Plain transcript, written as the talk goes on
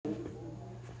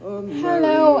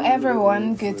Hello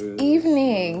everyone, good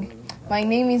evening. My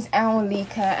name is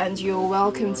Aulika and you're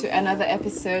welcome to another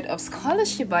episode of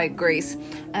Scholarship by Grace.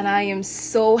 And I am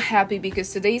so happy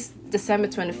because today's December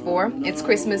 24, it's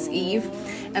Christmas Eve,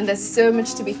 and there's so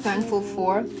much to be thankful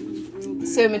for.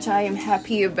 So much I am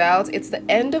happy about. It's the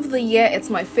end of the year. It's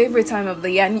my favorite time of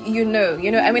the year.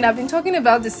 And I've been talking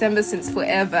about December since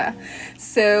forever.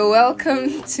 So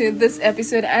welcome to this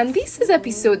episode. And this is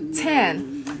episode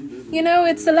 10.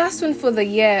 It's the last one for the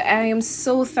year. I am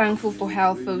so thankful for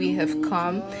how far we have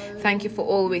come. Thank you for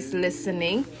always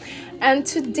listening. And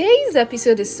today's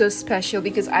episode is so special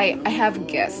because I have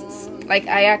guests.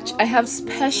 I have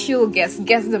special guests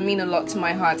that mean a lot to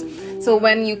my heart. So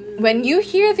when you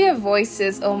hear their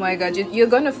voices, oh my God, you're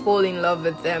gonna fall in love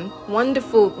with them.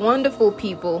 Wonderful, wonderful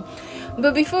people.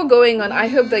 But before going on, I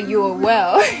hope that you are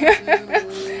well.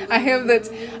 I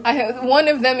hope one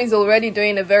of them is already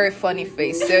doing a very funny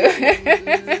face. So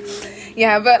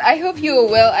yeah, but I hope you are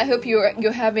well. I hope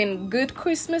you're having good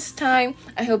Christmas time.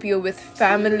 I hope you're with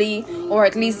family, or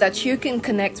at least that you can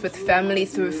connect with family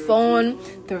through phone,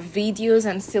 through videos,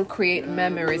 and still create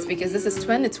memories, because this is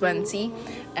 2020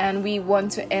 and we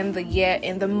want to end the year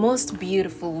in the most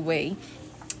beautiful way.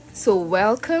 So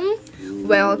welcome.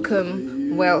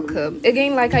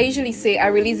 Again, like I usually say, I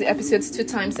release the episodes 2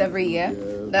 times every year.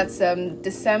 That's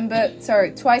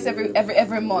twice every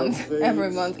month,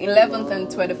 11th and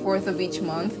 24th of each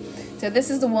month. So this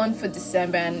is the one for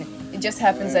December, and it just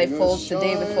happens that it falls the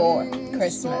day before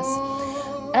Christmas.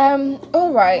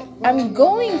 All right, I'm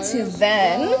going to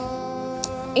then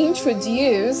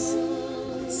introduce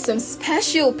some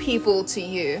special people to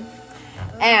you.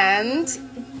 And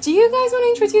do you guys want to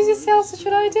introduce yourselves, or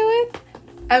should I do it?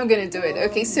 I'm going to do it.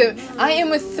 Okay, so I am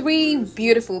with 3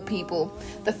 beautiful people.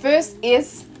 The first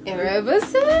is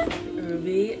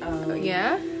Robbie.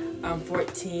 Yeah? I'm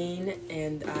 14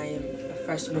 and I am a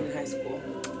freshman in high school.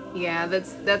 Yeah,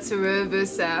 that's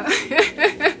Robosa.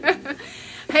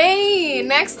 Hey,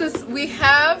 next is we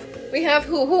have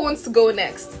who wants to go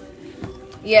next?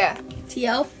 Yeah.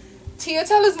 Tiyo. Tiyo,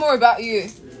 tell us more about you.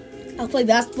 I play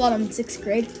basketball. I'm in 6th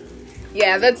grade.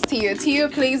 Yeah, that's Tiyo. Tiyo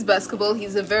plays basketball.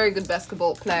 He's a very good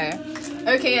basketball player.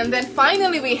 Okay, and then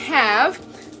finally we have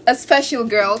a special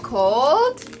girl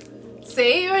called...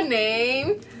 Say your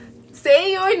name.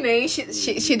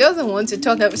 She doesn't want to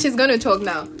talk. She's going to talk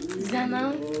now.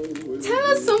 Zena. Tell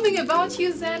us something about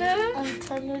you, Zena. I'm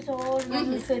 10 years old and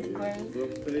I'm in 5th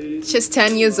grade. She's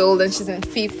 10 years old and she's in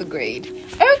 5th grade.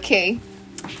 Okay.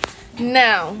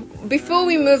 Now, before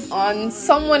we move on,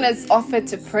 someone has offered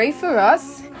to pray for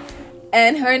us.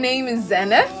 And her name is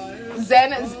Zena.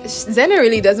 Zena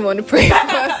really doesn't want to pray for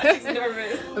us.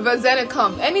 But Zena,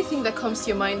 come. Anything that comes to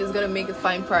your mind is going to make a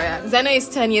fine prayer. Zena is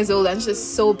 10 years old and she's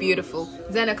so beautiful.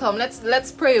 Zena, come.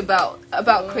 Let's pray about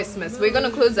Christmas. We're going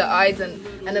to close our eyes and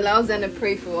allow Zena to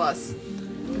pray for us.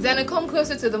 Zena, come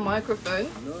closer to the microphone.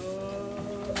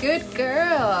 Good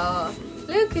girl.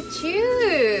 Look at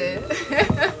you.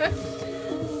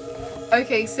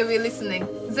 Okay, so we're listening.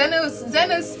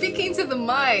 Zena's speaking to the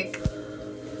mic.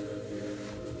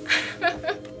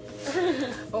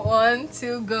 1,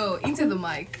 2, go. Into the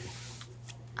mic.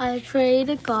 I pray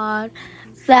to God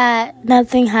that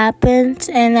nothing happens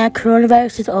and that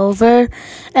coronavirus is over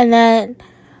and that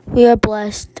we are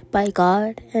blessed by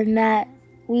God and that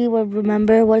we will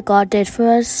remember what God did for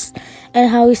us and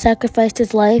how He sacrificed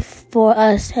His life for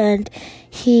us, and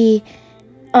He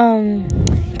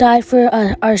died for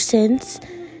our sins.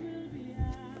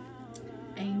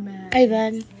 Amen.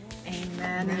 Amen.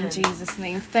 In Jesus'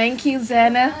 name. Thank you,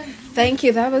 Zena. Thank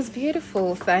you. That was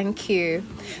beautiful. Thank you.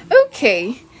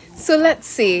 Okay. So let's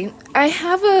see. I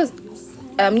have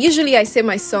usually I say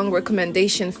my song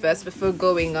recommendation first before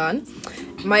going on.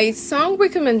 My song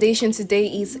recommendation today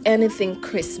is anything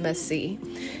Christmassy.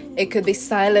 It could be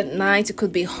Silent Night. It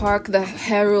could be Hark the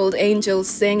Herald Angels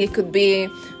Sing. It could be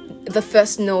The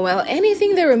First Noel.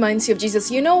 Anything that reminds you of Jesus.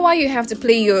 You know why you have to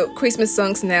play your Christmas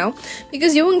songs now?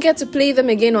 Because you won't get to play them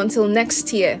again until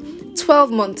next year.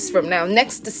 12 months from now,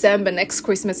 next December, next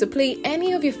Christmas. So play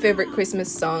any of your favorite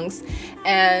Christmas songs,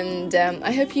 and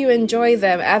I hope you enjoy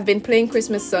them. I've been playing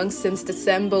Christmas songs since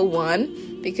December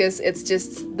 1 because it's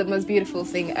just the most beautiful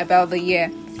thing about the year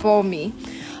for me.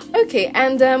 Okay,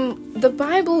 and the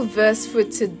Bible verse for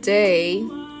today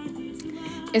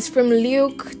is from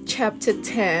Luke chapter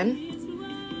 10,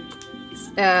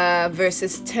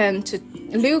 verses 10 to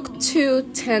Luke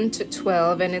 2:10 to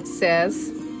 12, and it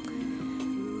says,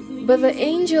 "But the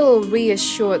angel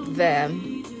reassured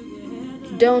them.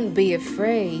 'Don't be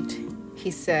afraid,'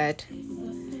 he said.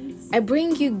 'I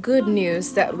bring you good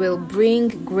news that will bring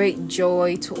great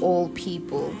joy to all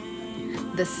people.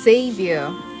 The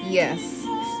Savior, yes,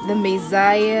 the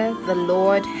Messiah, the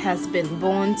Lord, has been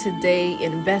born today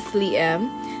in Bethlehem,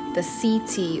 the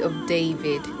city of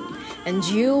David. And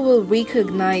you will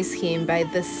recognize him by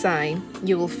this sign.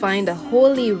 You will find a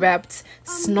holy wrapped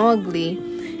snugly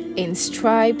in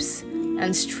stripes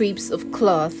and strips of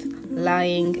cloth,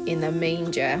 lying in a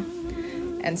manger.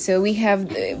 And so we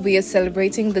are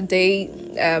celebrating the day,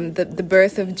 the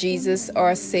birth of Jesus,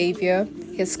 our Savior.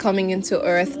 His coming into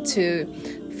earth to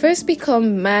first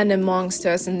become man amongst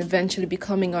us and eventually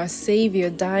becoming our Savior,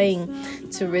 dying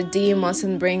to redeem us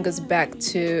and bring us back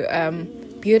to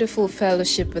beautiful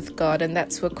fellowship with God. And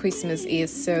that's what Christmas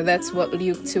is. So that's what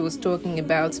Luke 2 was talking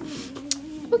about.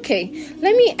 Okay,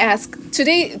 let me ask.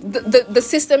 Today, the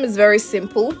system is very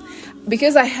simple.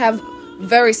 Because I have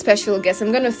very special guests,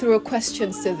 I'm going to throw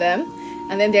questions to them.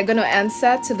 And then they're going to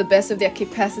answer to the best of their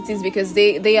capacities because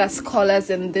they are scholars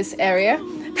in this area.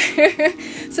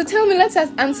 So tell me, let's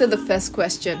answer the first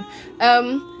question.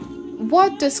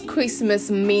 What does Christmas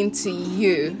mean to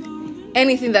you?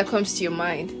 Anything that comes to your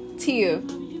mind. Tiyo,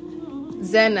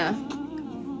 Zena,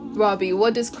 Robbie,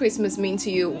 what does Christmas mean to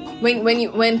you?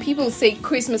 When people say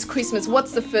Christmas,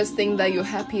 what's the first thing that you're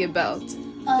happy about?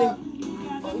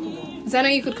 Zena,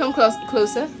 you could come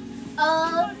closer.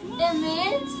 It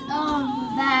means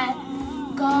that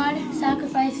God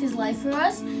sacrificed his life for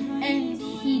us and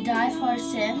he died for our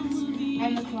sins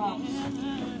on the cross.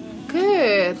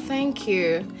 Good, thank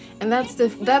you. And that's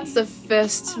the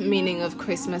first meaning of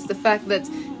Christmas, the fact that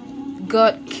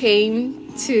God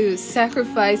came to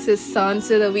sacrifice his son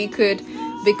so that we could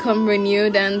become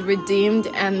renewed and redeemed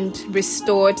and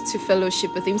restored to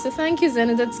fellowship with him. So thank you,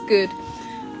 Zena, that's good.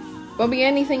 Bobby,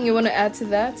 anything you want to add to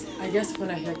that? I guess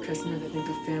when I hear Christmas, I think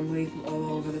of family from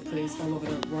all over the place, all over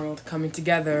the world, coming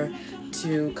together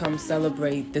to come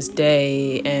celebrate this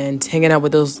day and hanging out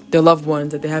with their loved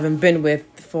ones that they haven't been with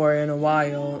for in a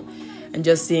while, and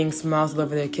just seeing smiles all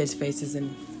over their kids' faces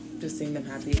and just seeing them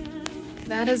happy.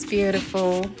 That is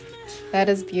beautiful. That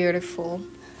is beautiful.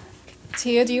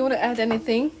 Tia, do you want to add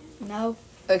anything? No.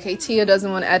 Okay, Tia doesn't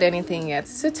want to add anything yet.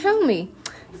 So tell me.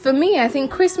 For me, I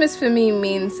think Christmas for me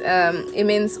means it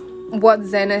means what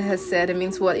Zena has said. It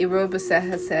means what Irobusa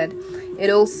has said. It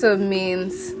also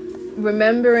means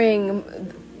remembering,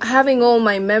 having all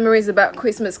my memories about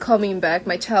Christmas coming back,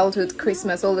 my childhood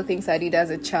Christmas, all the things I did as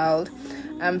a child,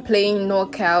 playing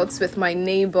knockouts with my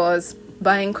neighbors,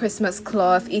 buying Christmas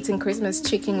cloth, eating Christmas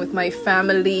chicken with my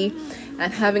family,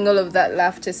 and having all of that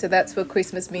laughter. So that's what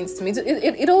Christmas means to me.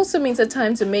 It also means a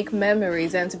time to make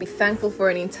memories and to be thankful for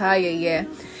an entire year,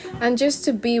 and just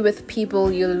to be with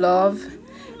people you love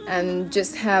and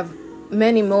just have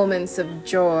many moments of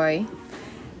joy.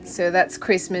 So that's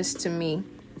Christmas to me.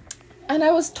 And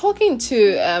I was talking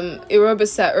to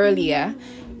Irobusa earlier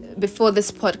before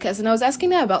this podcast, and I was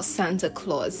asking her about Santa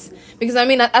Claus, because I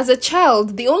mean, as a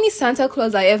child, the only Santa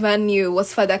Claus I ever knew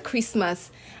was Father Christmas.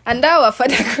 And now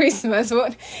Father Christmas,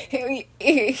 what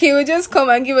he would just come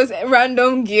and give us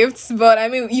random gifts, but I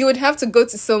mean, you would have to go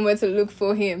to somewhere to look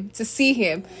for him, to see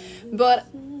him. But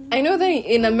I know that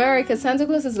in America, Santa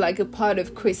Claus is like a part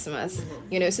of Christmas,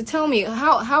 you know. So tell me,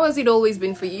 how has it always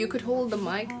been for you? You could hold the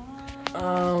mic.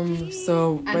 And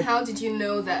how did you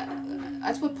know that?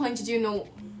 At what point did you know?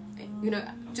 You know,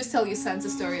 just tell your Santa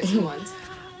story as you want.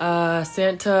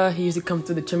 Santa, he usually comes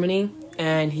through the chimney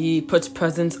and he puts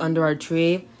presents under our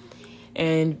tree,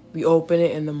 and we open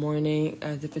it in the morning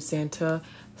as if it's Santa.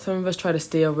 Some of us try to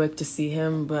stay awake to see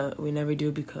him, but we never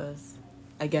do because,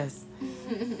 I guess,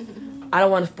 I don't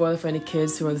want to spoil it for any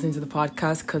kids who are listening to the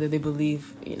podcast because they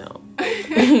believe, you know.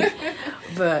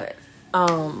 But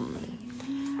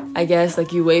I guess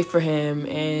like you wait for him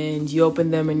and you open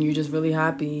them and you're just really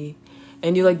happy.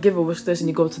 And you like give a wish list and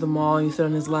you go to the mall and you sit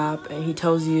on his lap and he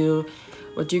tells you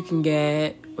what you can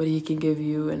get, what he can give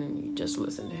you, and then you just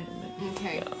listen to him.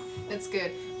 Okay, yeah. That's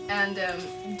good. And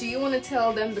do you want to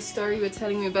tell them the story you were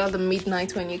telling me about the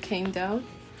midnight when you came down?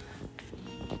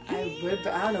 I would,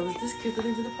 but I don't know. Is this kid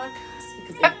listening to the podcast?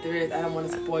 Because if there is, I don't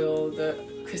want to spoil the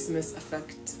Christmas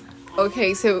effect.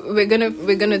 Okay, so we're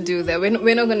gonna do that.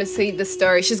 We're not gonna say the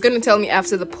story. She's gonna tell me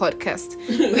after the podcast.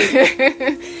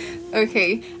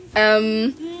 Okay.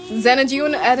 Zena, do you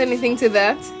want to add anything to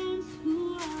that?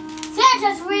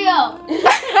 Santa's real.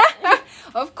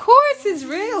 Of course he's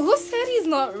real. Who said he's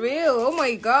not real? Oh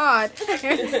my God.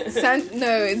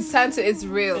 Santa is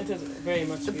real. Santa's very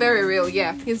much real. Very real,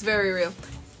 yeah. He's very real.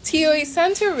 Tiyo, is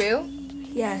Santa real?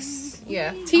 Yes.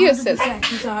 Yeah. Tiyo says.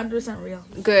 He's 100% real.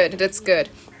 Good, that's good.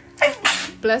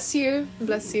 Bless you.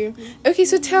 Okay,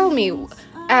 so tell me,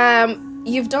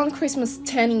 you've done Christmas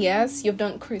 10 years, you've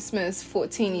done Christmas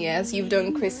 14 years, you've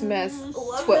done Christmas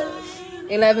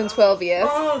 11, 12 years.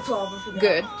 12.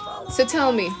 Good. So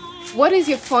tell me, what is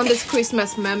your fondest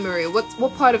Christmas memory?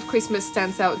 What part of Christmas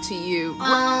stands out to you?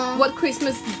 What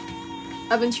Christmas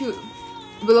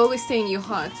will always stay in your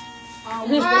heart?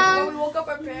 We woke up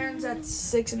our parents at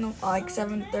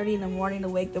 7:30 in the morning to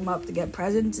wake them up to get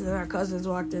presents, and then our cousins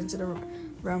walked into the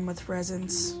room with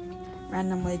presents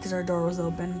randomly because our door was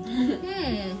open.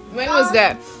 When was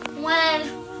that? When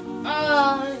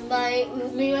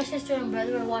me, my sister, and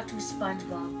brother were watching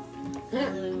SpongeBob.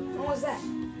 What was that?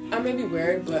 I may be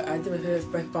weird, but I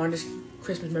think my fondest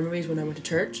Christmas memories when I went to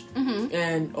church,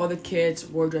 and all the kids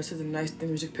wore dresses and nice things,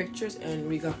 music pictures, and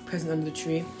we got presents under the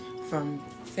tree from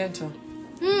Santa.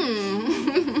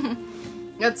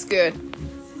 That's good.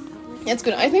 That's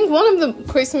good. I think one of the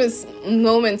Christmas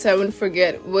moments I won't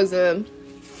forget was it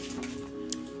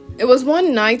was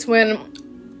one night when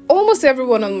almost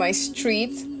everyone on my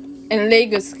street in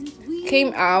Lagos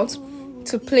came out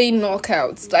to play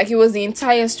knockouts. Like, it was the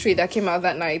entire street that came out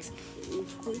that night.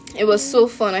 It was so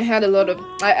fun. I had a lot of...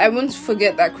 I won't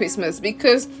forget that Christmas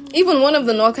because even one of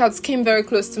the knockouts came very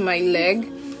close to my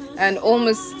leg and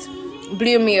almost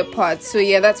blew me apart. So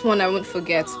yeah, that's one I won't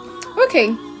forget.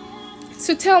 Okay,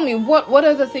 so tell me, what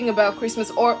other thing about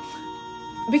Christmas, or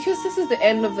because this is the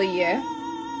end of the year,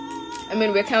 I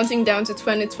mean, we're counting down to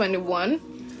 2021,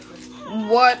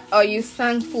 what are you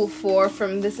thankful for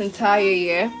from this entire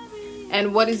year?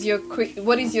 And what is your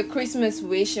Christmas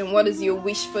wish, and what is your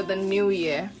wish for the new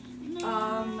year?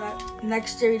 That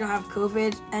next year we don't have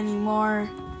COVID anymore.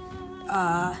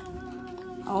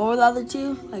 What were the other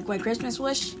two? Like my Christmas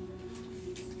wish?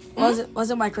 Was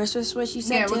it my Christmas wish you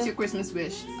said? Yeah, too? what's your Christmas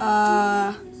wish?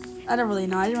 I don't really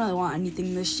know. I didn't really want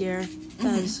anything this year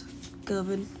because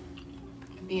COVID.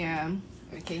 Yeah.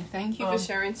 Okay. Thank you for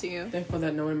sharing to you. Thankful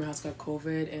that no one in my house got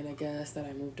COVID, and I guess that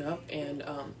I moved up. And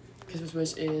Christmas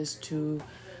wish is to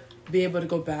be able to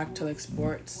go back to like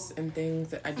sports and things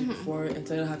that I did before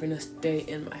instead of having to stay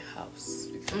in my house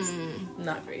because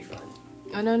not very fun.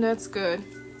 I know, that's good,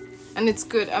 and it's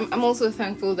good. I'm also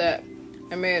thankful that,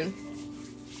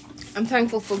 I'm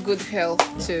thankful for good health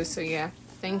too. So yeah,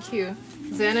 thank you.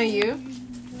 Zena, you?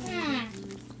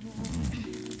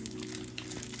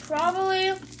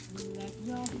 Probably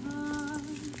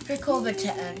for COVID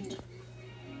to end.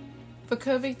 For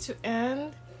COVID to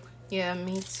end? Yeah,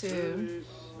 me too.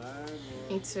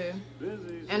 Me too.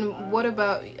 And what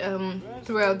about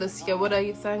throughout this year? What are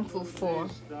you thankful for?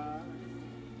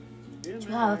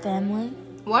 To have a family.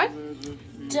 What?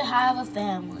 To have a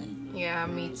family. Yeah,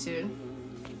 me too.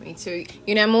 Me too.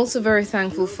 You know, I'm also very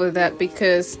thankful for that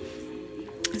because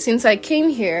since I came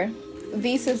here,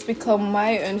 this has become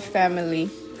my own family.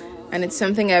 And it's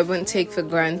something I wouldn't take for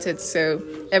granted. So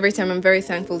every time I'm very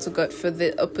thankful to God for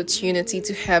the opportunity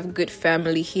to have good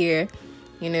family here.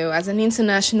 You know, as an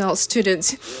international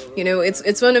student, you know,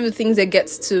 it's one of the things that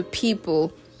gets to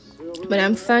people. But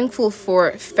I'm thankful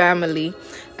for family.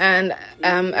 And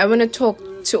I want to talk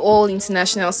to all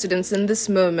international students in this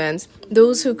moment.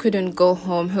 Those who couldn't go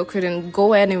home, who couldn't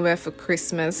go anywhere for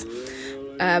Christmas.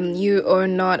 You are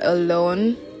not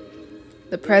alone.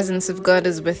 The presence of God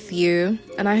is with you.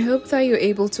 And I hope that you're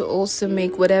able to also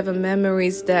make whatever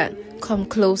memories that come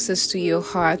closest to your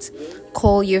heart.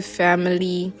 Call your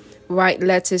family, write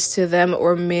letters to them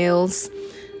or mails.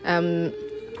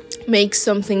 Make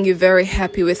something you're very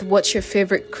happy with. Watch your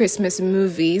favorite Christmas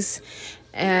movies.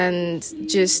 And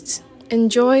just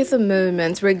enjoy the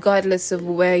moment regardless of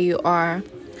where you are.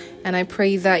 And I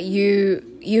pray that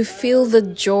you feel the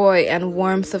joy and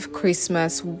warmth of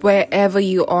Christmas wherever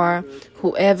you are,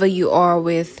 whoever you are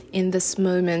with in this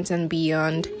moment and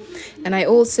beyond. And I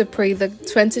also pray that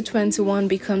 2021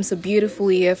 becomes a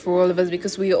beautiful year for all of us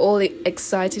because we are all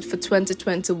excited for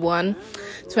 2021.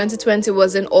 2020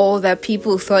 wasn't all that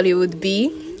people thought it would be.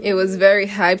 It was very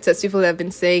hyped, as people have been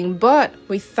saying, but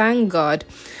we thank God.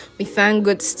 We thank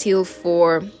God still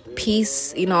for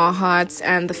peace in our hearts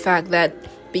and the fact that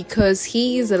because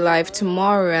He is alive,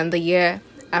 tomorrow and the year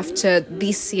after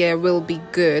this year will be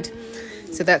good.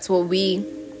 So that's what we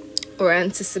are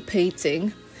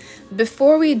anticipating.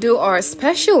 Before we do our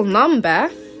special number,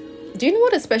 do you know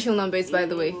what a special number is, by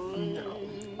the way? No.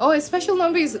 Oh, a special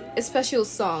number is a special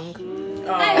song.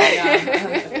 Oh,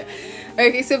 yeah.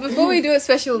 Okay, so before we do a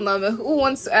special number, who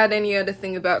wants to add any other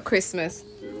thing about Christmas?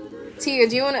 Tia,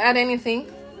 do you want to add anything?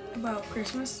 About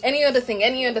Christmas? Any other thing.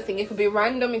 It could be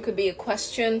random, it could be a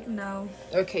question. No.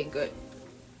 Okay, good.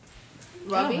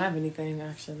 I Robbie? don't have anything,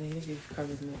 actually. I think you've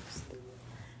covered most.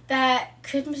 That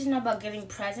Christmas is not about getting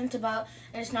presents, and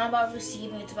it's not about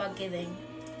receiving, it's about giving.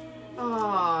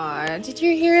 Aw, did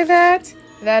you hear that?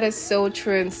 That is so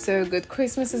true and so good.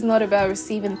 Christmas is not about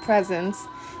receiving presents.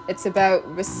 It's about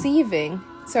receiving.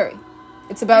 Sorry.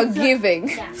 It's about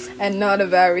giving and not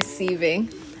about receiving.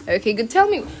 Okay, good. Tell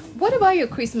me, what about your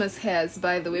Christmas hairs,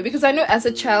 by the way? Because I know as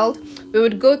a child, we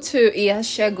would go to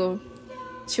Iyashego.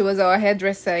 She was our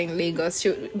hairdresser in Lagos.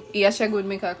 Iyashego would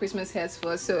make our Christmas hairs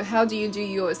for us. So how do you do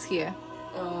yours here?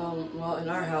 Well, in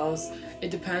our house,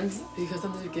 it depends because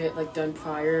sometimes we get like done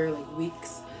prior, like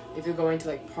weeks. If you're going to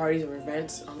like parties or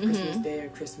events on Christmas Day or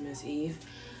Christmas Eve,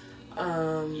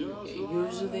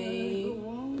 usually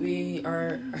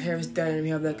our hair is done and we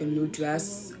have like a new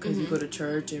dress because we go to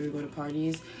church and we go to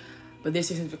parties. But this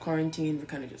year, since we're quarantined, we're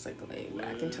kind of just like laying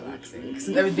back and chillaxing because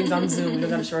everything's on Zoom. We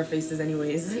don't gotta show our faces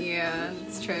anyways. Yeah,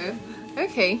 that's true.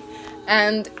 Okay,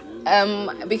 and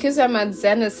because I'm at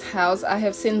Zena's house, I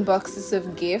have seen boxes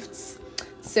of gifts.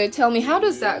 So tell me, how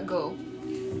does that go?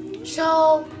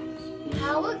 So,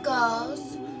 how it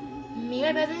goes, me,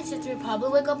 my brother, and sister would probably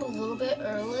wake up a little bit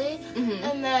early,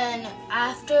 and then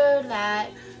after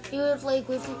that, we would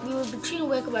between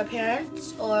wake up our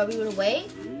parents, or we would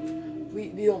wait. We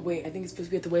don't wait. I think it's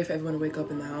supposed we have to wait for everyone to wake up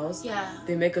in the house. Yeah.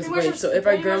 They make us wait. So if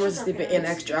our grandma's sleeping an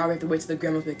extra hour, we have to wait till the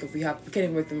grandmas wake up. We can't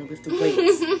even wake them up. We have to wait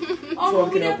before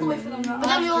we can open it. But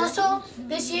then we also,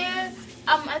 this year,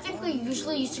 I think we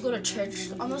usually used to go to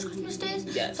church on those Christmas days.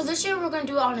 Yes. So this year we're going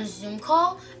to do it on a Zoom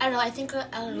call at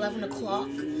 11 o'clock.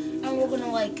 And we're going to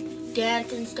like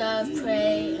dance and stuff,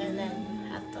 pray, and then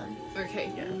have fun.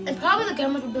 Okay, yeah. And probably the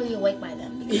grandmas will be awake by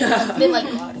then. Because they like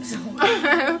God. So.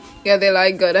 Yeah, they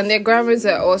like God. And their grandmas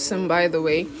are awesome, by the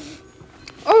way.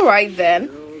 All right, then.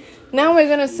 Now we're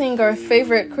going to sing our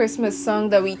favorite Christmas song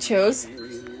that we chose.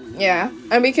 Yeah.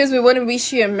 And because we want to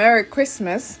wish you a Merry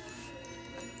Christmas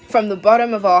from the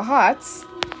bottom of our hearts,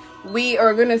 we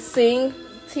are going to sing.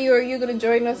 Tiyo, are you going to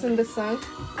join us in the song?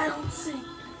 I don't sing.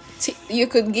 You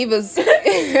could give us...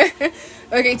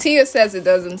 Okay, Tiyo says it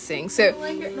doesn't sing. So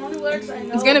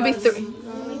it's going to be three.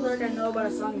 The only lyric I know about a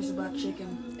song is about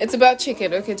chicken. It's about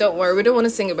chicken. Okay, don't worry. We don't want to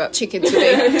sing about chicken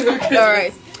today. All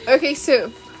right. Okay, so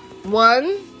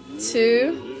 1,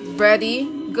 2, ready,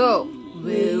 go.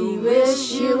 We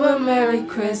wish you a Merry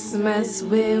Christmas.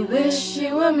 We wish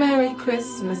you a Merry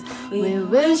Christmas. We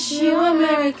wish you a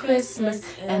Merry Christmas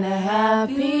and a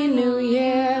Happy New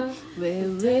Year. We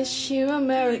wish you a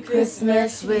Merry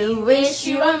Christmas. We wish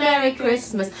you a Merry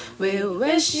Christmas. We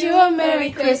wish you a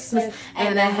Merry Christmas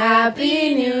and a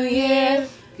Happy New Year.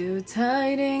 Good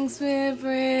tidings we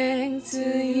bring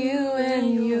to you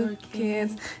and your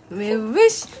kids. We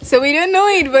wish. So we don't know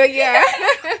it, but yeah,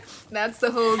 that's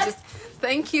the whole just.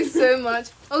 Thank you so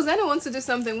much. Oh, Zena wants to do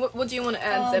something. What do you want to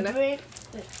add, Zena?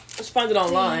 Just find it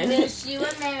online. We wish you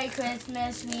a Merry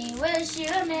Christmas. We wish you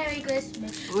a Merry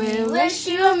Christmas. We wish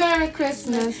you a Merry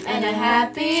Christmas and a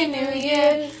Happy New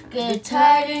Year. Good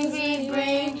tidings we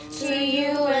bring to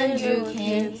you and your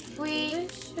kids. We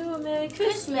wish you a Merry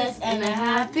Christmas And a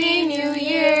Happy New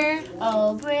Year.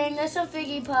 Oh, bring us some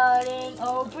figgy pudding.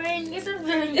 Oh, bring us some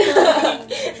figgy pudding.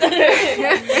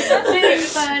 Figgy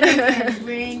pudding.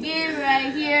 Bring it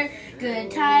right here.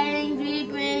 Good tidings we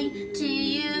bring to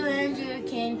you and your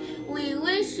kin. We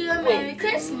wish you a Merry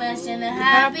Christmas and a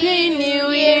Happy New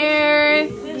Year.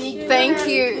 Thank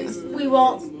you. We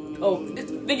won't. Oh,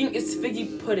 it's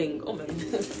figgy pudding. Oh my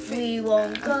goodness. We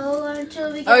won't go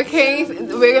until we get Okay,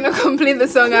 we're gonna complete the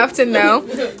song after now.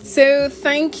 So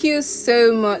thank you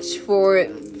so much for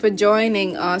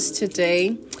joining us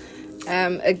today.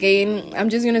 Again, I'm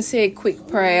just gonna say a quick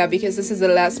prayer because this is the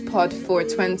last pod for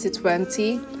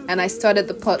 2020, and I started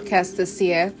the podcast this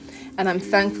year, and I'm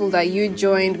thankful that you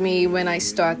joined me when I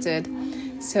started.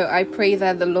 So I pray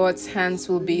that the Lord's hands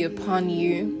will be upon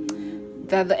you,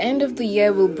 that the end of the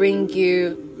year will bring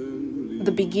you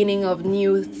the beginning of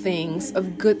new things,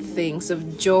 of good things,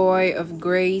 of joy, of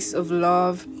grace, of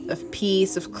love, of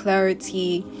peace, of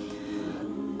clarity,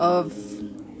 of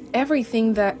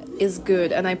everything that is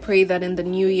good. And I pray that in the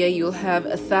new year you'll have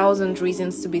 1,000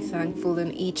 reasons to be thankful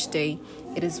in each day.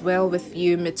 It is well with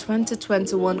you. May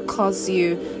 2021 cause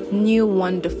you new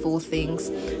wonderful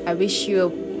things. I wish you a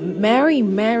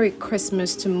Merry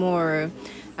Christmas tomorrow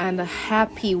and a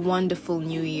happy, wonderful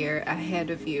new year ahead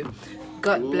of you.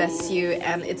 God bless you,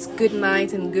 and it's good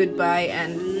night and goodbye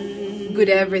and good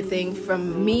everything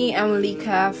from me,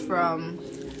 Amalika, from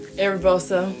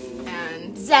Arabosa,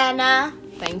 and Zena.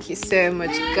 thank you so much.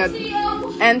 God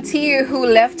and Tiyo, who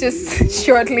left us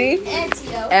shortly. And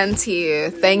Tiyo. And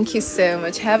Tiyo, thank you so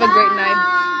much. Have a great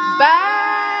night. Bye.